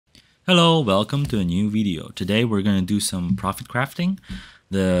Hello, welcome to a new video. Today we're going to do some profit crafting.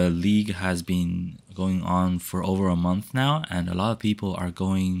 The league has been going on for over a month now, and a lot of people are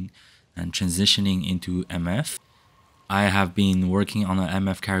going and transitioning into MF. I have been working on an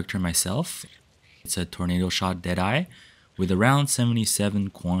MF character myself. It's a tornado shot Deadeye with around 77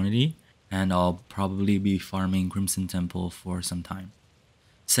 quantity, and I'll probably be farming Crimson Temple for some time.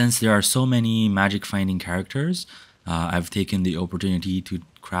 Since there are so many magic finding characters, I've taken the opportunity to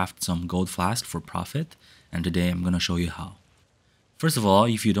craft some gold flask for profit, and today I'm going to show you how. First of all,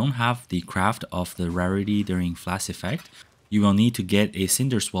 if you don't have the craft of the rarity during flask effect, you will need to get a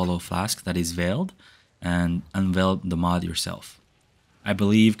cinderswallow flask that is veiled and unveil the mod yourself. I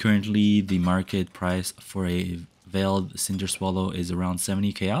believe currently the market price for a veiled cinderswallow is around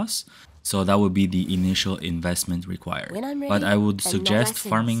 70 chaos, so that would be the initial investment required. But I would suggest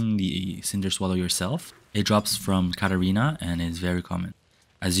farming the cinderswallow yourself. It drops from Katarina and is very common.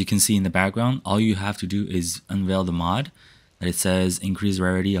 As you can see in the background, all you have to do is unveil the mod that it says increase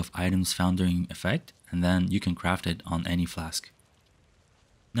rarity of items found during effect, and then you can craft it on any flask.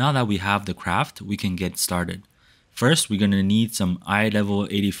 Now that we have the craft, we can get started. First, we're going to need some eye level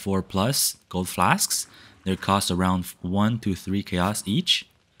 84 plus gold flasks. They cost around 1 to 3 chaos each.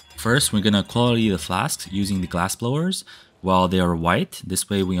 First, we're going to quality the flasks using the glass blowers while they are white. This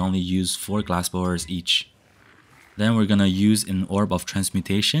way we only use 4 glass blowers each. Then we're going to use an orb of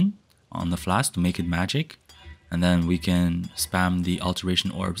transmutation on the flask to make it magic. And then we can spam the alteration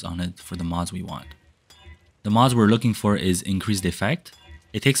orbs on it for the mods we want. The mods we're looking for is increased effect.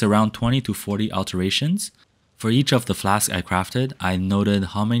 It takes around 20 to 40 alterations. For each of the flasks I crafted, I noted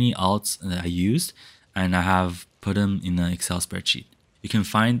how many alts that I used, and I have put them in an Excel spreadsheet. You can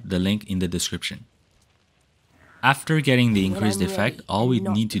find the link in the description. After getting the increased effect, all we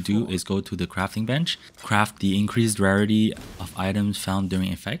need to do is go to the crafting bench, craft the increased rarity of items found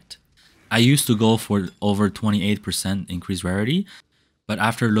during effect. I used to go for over 28% increased rarity, but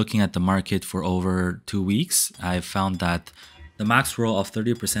after looking at the market for over 2 weeks, I found that the max roll of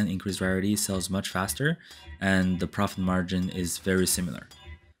 30% increased rarity sells much faster, and the profit margin is very similar.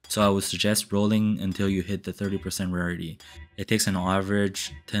 So I would suggest rolling until you hit the 30% rarity. It takes an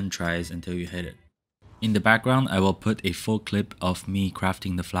average 10 tries until you hit it. In the background, I will put a full clip of me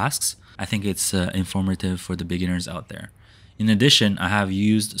crafting the flasks. I think it's informative for the beginners out there. In addition, I have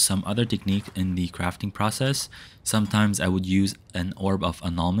used some other technique in the crafting process. Sometimes I would use an orb of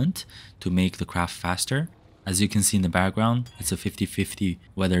annulment to make the craft faster. As you can see in the background, it's a 50-50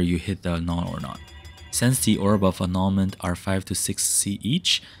 whether you hit the annul or not. Since the orb of annulment are 5 to 6 C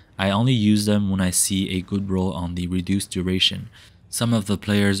each, I only use them when I see a good roll on the reduced duration. Some of the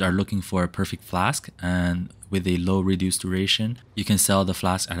players are looking for a perfect flask, and with a low reduced duration, you can sell the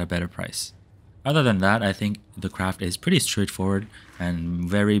flask at a better price. Other than that, I think the craft is pretty straightforward and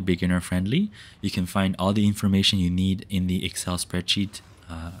very beginner friendly. You can find all the information you need in the Excel spreadsheet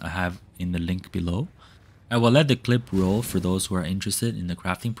I have in the link below. I will let the clip roll for those who are interested in the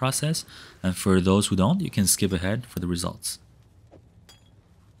crafting process, and for those who don't, you can skip ahead for the results.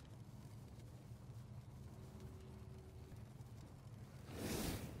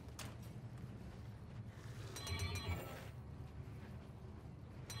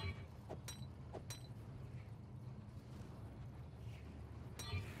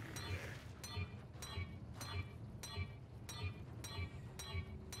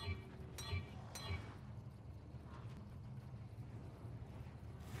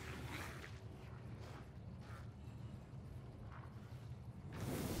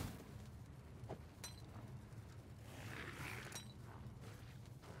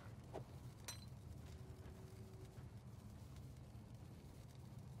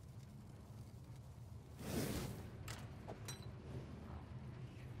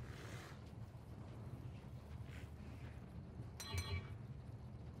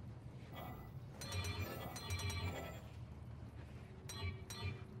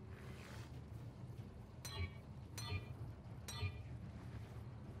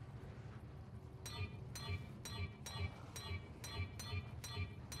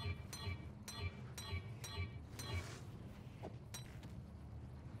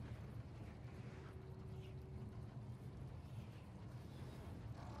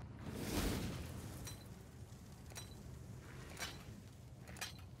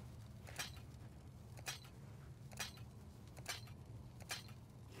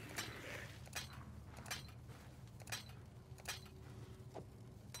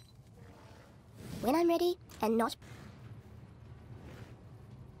 When I'm ready and not...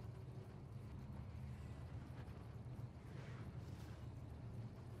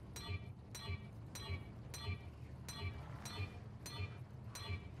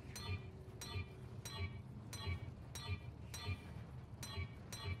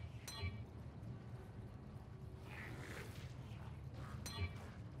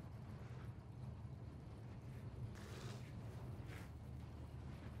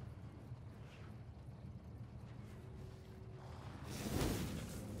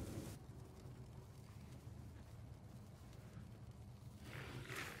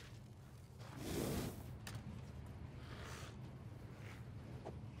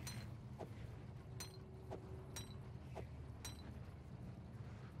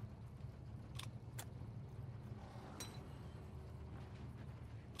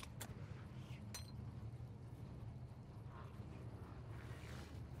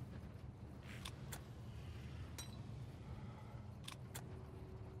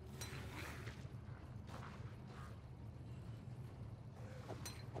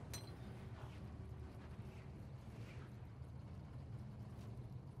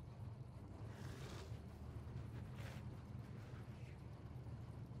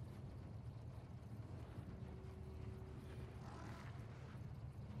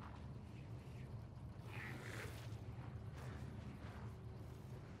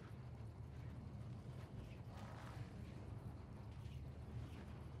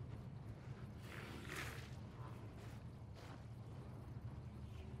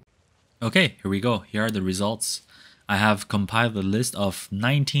 Okay, here we go. Here are the results. I have compiled a list of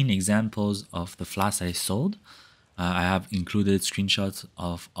 19 examples of the flasks I sold. I have included screenshots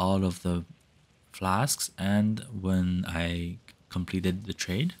of all of the flasks and when I completed the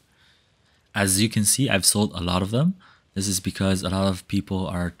trade. As you can see, I've sold a lot of them. This is because a lot of people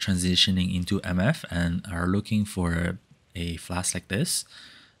are transitioning into MF and are looking for a flask like this.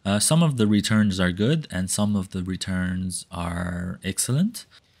 Some of the returns are good and some of the returns are excellent.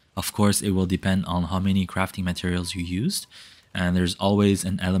 Of course, it will depend on how many crafting materials you used, and there's always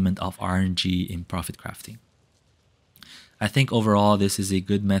an element of RNG in profit crafting. I think overall this is a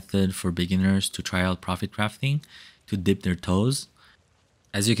good method for beginners to try out profit crafting, to dip their toes.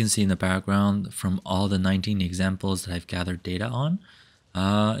 As you can see in the background, from all the 19 examples that I've gathered data on,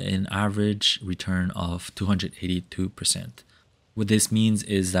 an average return of 282%. What this means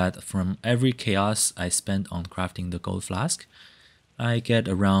is that from every chaos I spent on crafting the gold flask, I get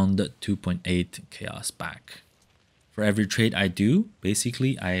around 2.8 chaos back. For every trade I do,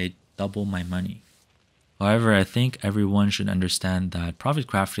 basically I double my money. However, I think everyone should understand that profit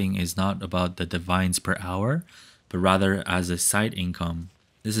crafting is not about the divines per hour, but rather as a side income.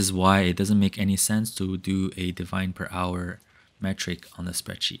 This is why it doesn't make any sense to do a divine per hour metric on the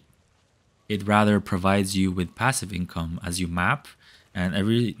spreadsheet. It rather provides you with passive income as you map, and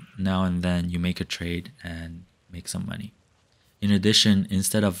every now and then you make a trade and make some money. In addition,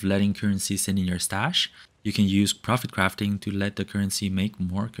 instead of letting currency sit in your stash, you can use profit crafting to let the currency make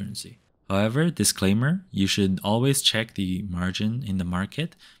more currency. However, disclaimer, you should always check the margin in the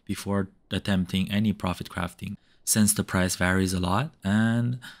market before attempting any profit crafting, since the price varies a lot,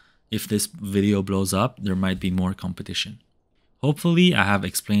 and if this video blows up, there might be more competition. Hopefully, I have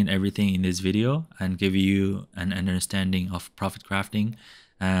explained everything in this video and give you an understanding of profit crafting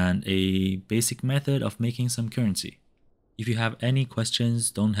and a basic method of making some currency. If you have any questions,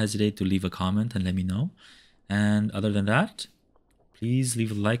 don't hesitate to leave a comment and let me know. And other than that, please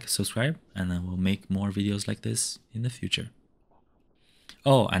leave a like, subscribe, and I will make more videos like this in the future.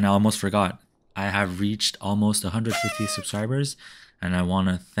 Oh, and I almost forgot. I have reached almost 150 subscribers, and I want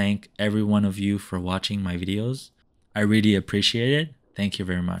to thank every one of you for watching my videos. I really appreciate it. Thank you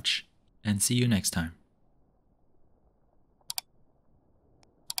very much, and see you next time.